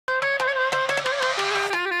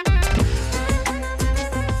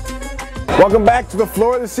Welcome back to the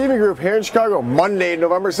floor of the CME Group here in Chicago, Monday,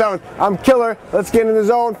 November 7th. I'm Killer. Let's get in the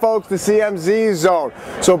zone, folks, the CMZ zone.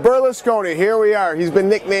 So Berlusconi, here we are. He's been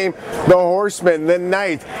nicknamed the Horseman, the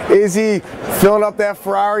Knight. Is he filling up that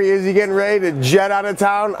Ferrari? Is he getting ready to jet out of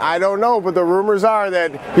town? I don't know, but the rumors are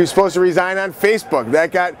that he was supposed to resign on Facebook.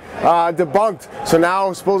 That got debunked. So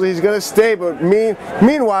now supposedly he's going to stay. But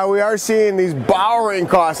meanwhile, we are seeing these borrowing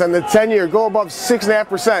costs on the 10-year go above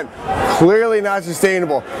 6.5%. Clearly not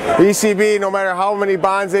sustainable. The ECB, no matter how many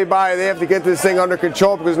bonds they buy, they have to get this thing under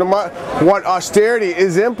control, because no matter what austerity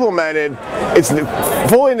is implemented, it's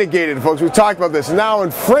fully negated, folks. We've talked about this. Now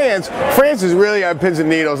in France is really on pins and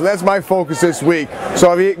needles, and that's my focus this week.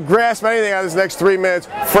 So if you grasp anything out of this next 3 minutes,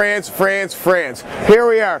 France. Here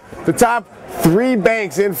we are. The top 3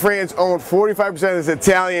 banks in France own 45% of this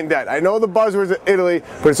Italian debt. I know the buzzwords of Italy,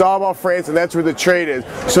 but it's all about France, and that's where the trade is.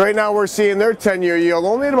 So right now we're seeing their 10-year yield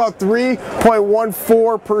only at about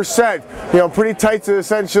 3.14%. You know, pretty tight to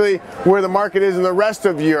essentially where the market is in the rest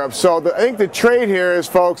of Europe. So I think the trade here is,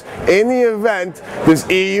 folks, in the event this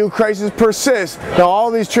EU crisis persists, now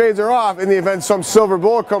all these trades are off in the event some silver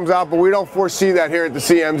bullet comes out, but we don't foresee that here at the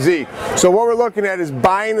CMZ. So what we're looking at is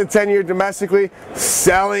buying the 10-year domestically,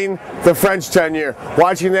 selling the French 10-year,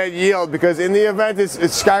 watching that yield, because in the event it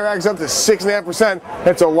skyrockets up to 6.5%,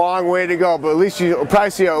 that's a long way to go, but at least you'll probably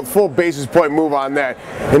see a full basis point move on that.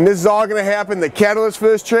 And this is all going to happen. The catalyst for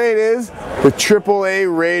this trade is the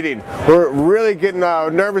AAA rating. We're really getting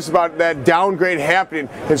nervous about that downgrade happening,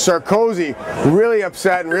 and Sarkozy really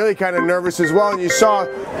upset and really kind of nervous as well. And you saw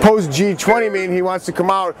post G20 meeting, he wants to come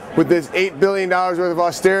out with this $8 billion worth of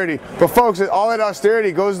austerity. But folks, all that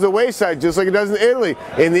austerity goes to the wayside, just like it does in Italy.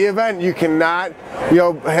 In the event you cannot,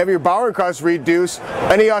 have your borrowing costs reduced,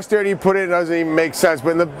 any austerity you put in doesn't even make sense.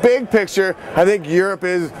 But in the big picture, I think Europe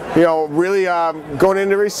is, really going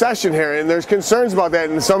into recession here, and there's concerns about that.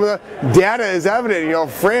 And some of the data is evident.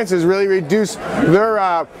 France has really reduced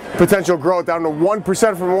their potential growth down to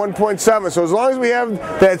 1% from 1.7. So as long as we have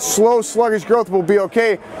that slow, sluggish growth, we'll be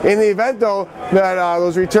okay. In the event, though, that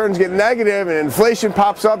those returns get negative and inflation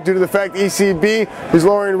pops up due to the fact ECB is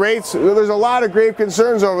lowering rates, there's a lot of grave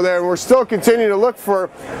concerns over there, and we're still continuing to look for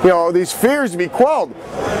these fears to be quelled.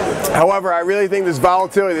 However, I really think this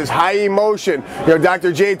volatility, this high emotion,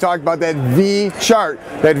 Dr. J talked about that V chart.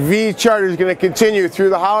 That V chart is going to continue through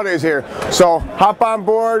the holidays here. So hop on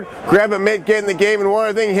board, grab a mitt, get in the game, and one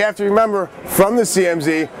other thing you have to remember from the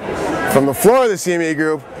CMZ, from the floor of the CME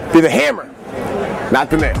Group, be the hammer, not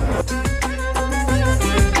the nail.